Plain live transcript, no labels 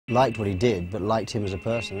liked what he did, but liked him as a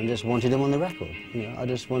person and just wanted him on the record. You know, I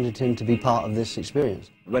just wanted him to be part of this experience.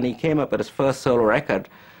 When he came up with his first solo record,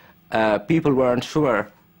 people weren't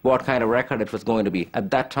sure what kind of record it was going to be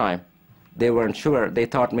at that time. They weren't sure. They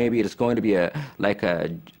thought maybe it's going to be like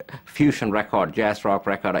a fusion record, jazz rock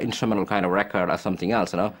record, an instrumental kind of record or something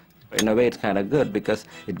else, you know. In a way, it's kind of good because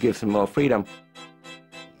it gives him more freedom.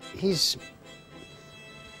 He's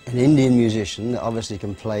an Indian musician that obviously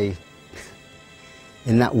can play,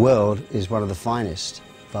 in that world, is one of the finest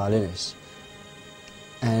violinists.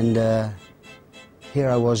 And here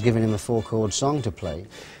I was giving him a 4-chord song to play.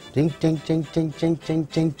 Ding, ding, ding, ding, ding, ding,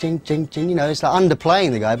 ding, ding, ding, ding. You know, it's like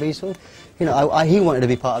underplaying the guy, but he's sort of, you know, he wanted to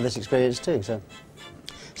be part of this experience too. So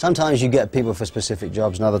sometimes you get people for specific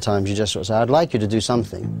jobs, and other times you just sort of say, I'd like you to do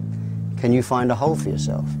something. Can you find a hole for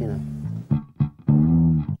yourself, you know?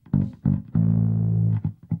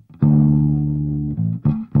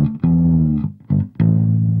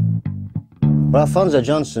 Well, Alphonso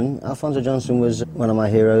Johnson was one of my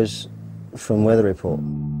heroes from Weather Report.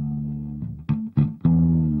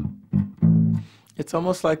 It's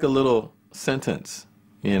almost like a little sentence,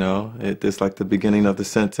 you know? It's like the beginning of the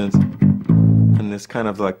sentence, and it's kind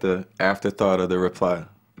of like the afterthought of the reply.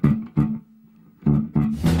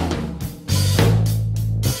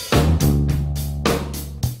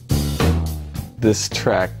 This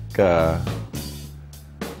track,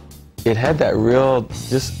 it had that real,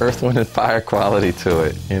 just Earth, Wind and Fire quality to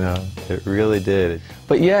it, you know? It really did.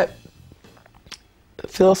 But yet,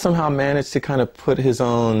 Phil somehow managed to kind of put his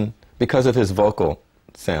own, because of his vocal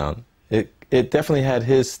sound, it definitely had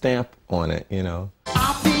his stamp on it, you know.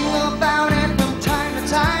 I feel about it from time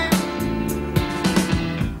to time,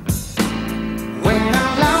 when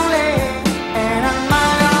I'm lonely and I'm my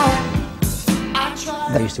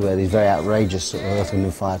own. They used to wear these very outrageous sort of Earth, Wind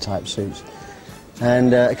and Fire type suits.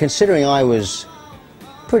 And considering I was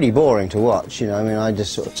pretty boring to watch, you know, I mean, I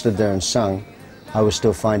just sort of stood there and sung, I was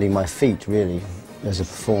still finding my feet, really, as a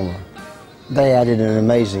performer. They added an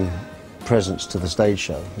amazing presence to the stage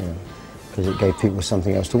show, you know, because it gave people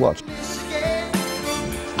something else to watch.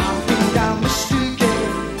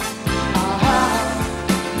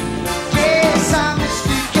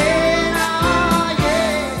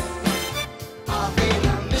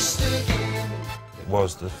 It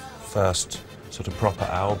was the first sort of proper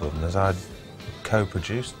album that I'd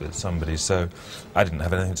co-produced with somebody, so I didn't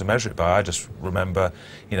have anything to measure it by. I just remember,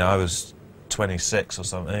 you know, I was 26 or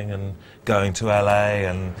something and going to LA,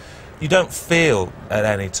 and you don't feel at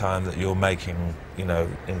any time that you're making, you know,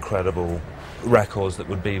 incredible records that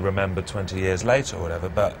would be remembered 20 years later or whatever,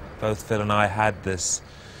 but both Phil and I had this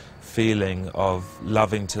feeling of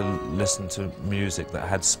loving to listen to music that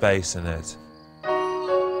had space in it.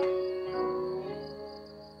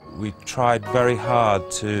 We tried very hard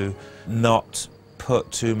to not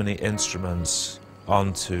put too many instruments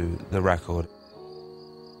onto the record.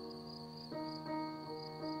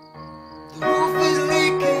 The roof is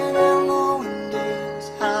leaking and the wind is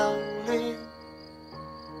howling.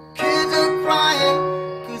 Kids are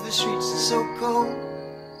crying cause the streets are so cold.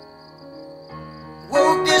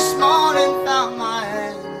 Woke this morning, found my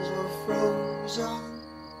hands were frozen.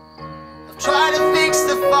 I've tried to fix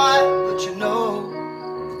the fire, but you know,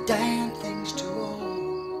 the damn thing's too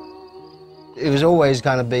old. It was always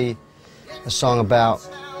going to be a song about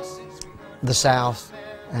the South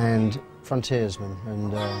and frontiersmen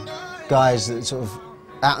and guys that sort of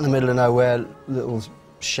out in the middle of nowhere, little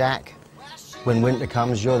shack. When winter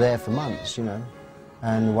comes, you're there for months, you know,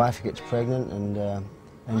 and the wife gets pregnant and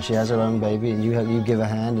she has her own baby, and you give a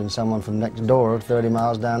hand, and someone from next door, 30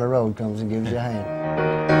 miles down the road, comes and gives you a hand.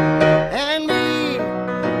 And me,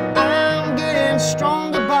 I'm getting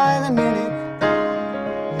stronger by the minute.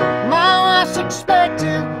 My wife's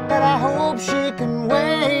expecting, but I hope she can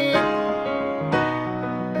wait.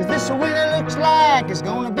 Cause this winter looks like it's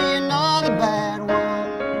gonna be another bad one.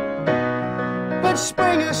 But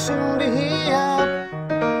spring is soon to here.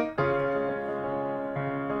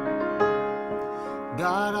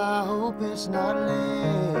 God, I hope it's not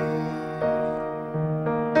late.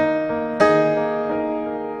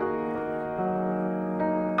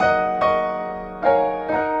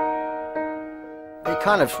 It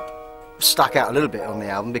kind of stuck out a little bit on the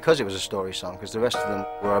album because it was a story song, because the rest of them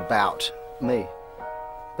were about me.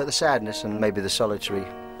 But the sadness and maybe the solitary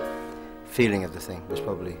feeling of the thing was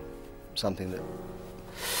probably something that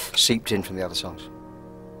seeped in from the other songs.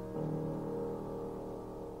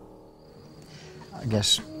 I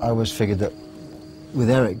guess I always figured that with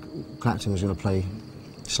Eric, Clapton was going to play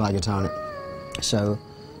slide guitar on it, so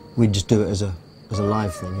we'd just do it as a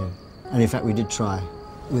live thing. Yeah. And in fact, we did try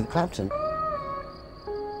with Clapton.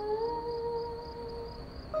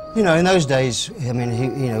 You know, in those days, I mean,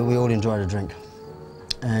 we all enjoyed a drink,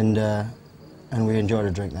 and we enjoyed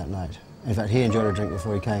a drink that night. In fact, he enjoyed a drink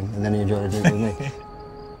before he came, and then he enjoyed a drink with me.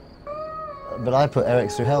 But I put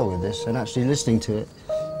Eric through hell with this, and actually listening to it,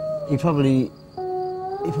 he probably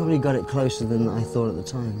got it closer than I thought at the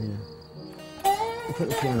time. You know, he put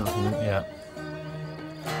the piano up in it. Yeah.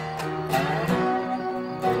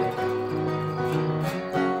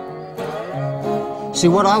 See,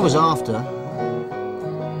 what I was after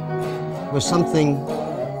was something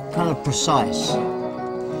kind of precise.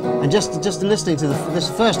 And just listening to this is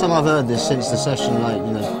the first time I've heard this since the session, like,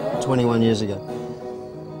 you know, 21 years ago.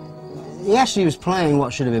 He actually was playing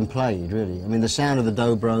what should have been played, really. I mean, the sound of the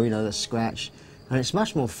dobro, you know, the scratch, and it's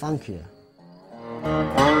much more funkier.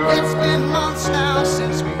 It's been months now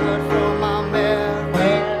since we heard from our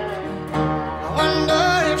Mary. I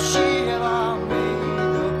wonder if she ever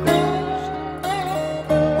made the grade.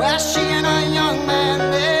 Well, she and a young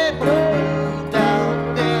man, they moved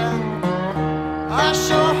out there. I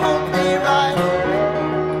sure hope they write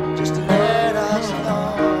just to let us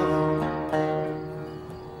know.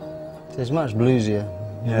 It's much bluesier.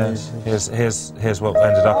 Yes. Here's what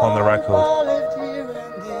ended up on the record.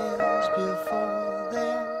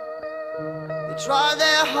 Try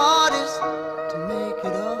their hardest to make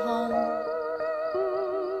it a home.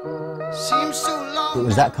 Seems so long. It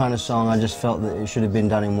was that kind of song. I just felt that it should have been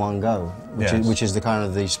done in one go, which is the kind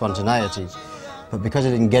of the spontaneity. But because I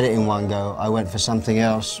didn't get it in one go, I went for something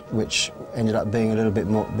else, which ended up being a little bit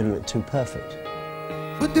too perfect.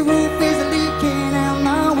 But the roof is leaking and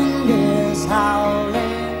my wind is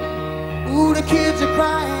howling. Ooh, the kids are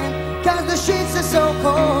crying 'cause the sheets are so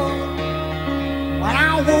cold. When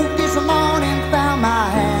I woke this morning, found my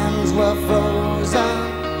hands were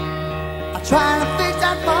frozen. I tried to fix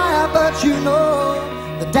that fire, but you know,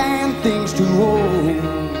 the damn thing's too old.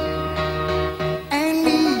 And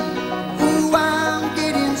me, ooh, I'm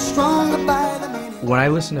getting stronger by the minute. When I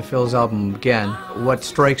listen to Phil's album again, what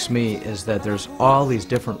strikes me is that there's all these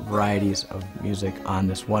different varieties of music on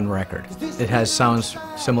this one record. It has sounds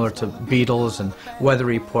similar to Beatles and Weather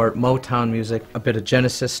Report, Motown music, a bit of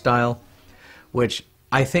Genesis style, which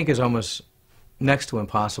I think is almost next to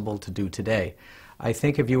impossible to do today. I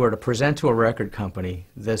think if you were to present to a record company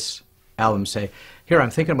this album, say, here, I'm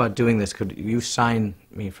thinking about doing this, could you sign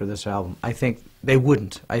me for this album? I think they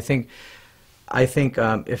wouldn't. I think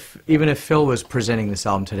even if Phil was presenting this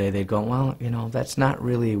album today, they'd go, well, you know, that's not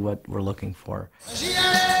really what we're looking for.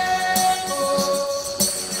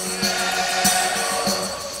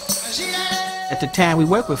 At the time we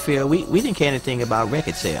worked with Phil, we didn't care anything about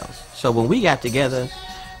record sales. So when we got together,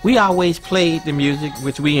 we always played the music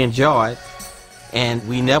which we enjoyed, and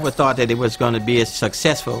we never thought that it was going to be as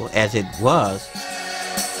successful as it was.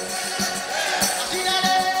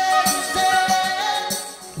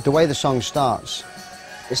 The way the song starts,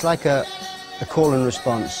 it's like a call and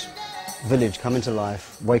response, village coming to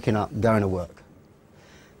life, waking up, going to work.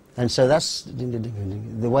 And so that's,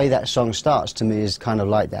 the way that song starts to me is kind of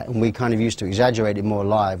like that, and we kind of used to exaggerate it more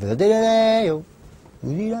live with a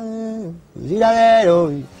you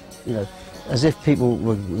know, as if people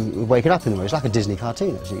were waking up in the morning. It's like a Disney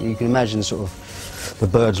cartoon, actually. You can imagine sort of the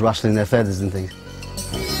birds rustling their feathers and things.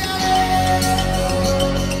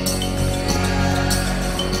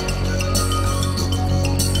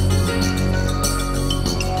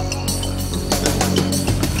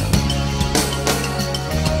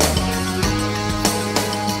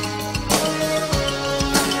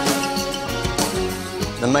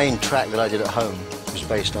 The main track that I did at home was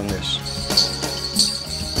based on this.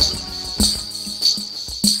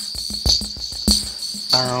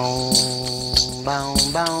 Bow, bow,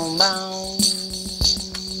 bow, bow,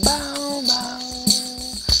 bow, bow,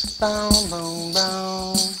 bow, bow,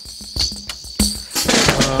 bow.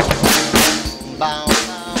 Bow,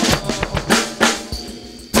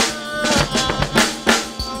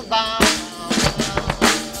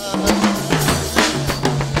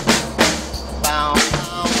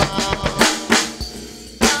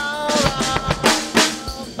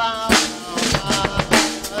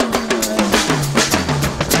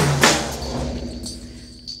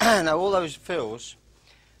 now all those fills,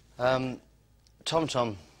 Tom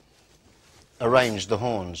Tom arranged the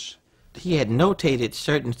horns. He had notated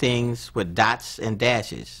certain things with dots and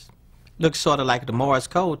dashes. Looked sort of like the Morse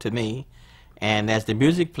code to me. And as the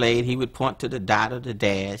music played, he would point to the dot or the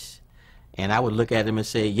dash, and I would look at him and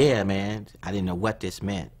say, yeah, man, I didn't know what this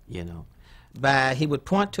meant, you know. But he would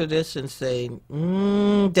point to this and say,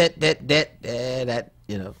 that,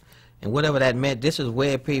 you know. And whatever that meant, this is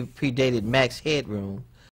where it predated Mac's Headroom.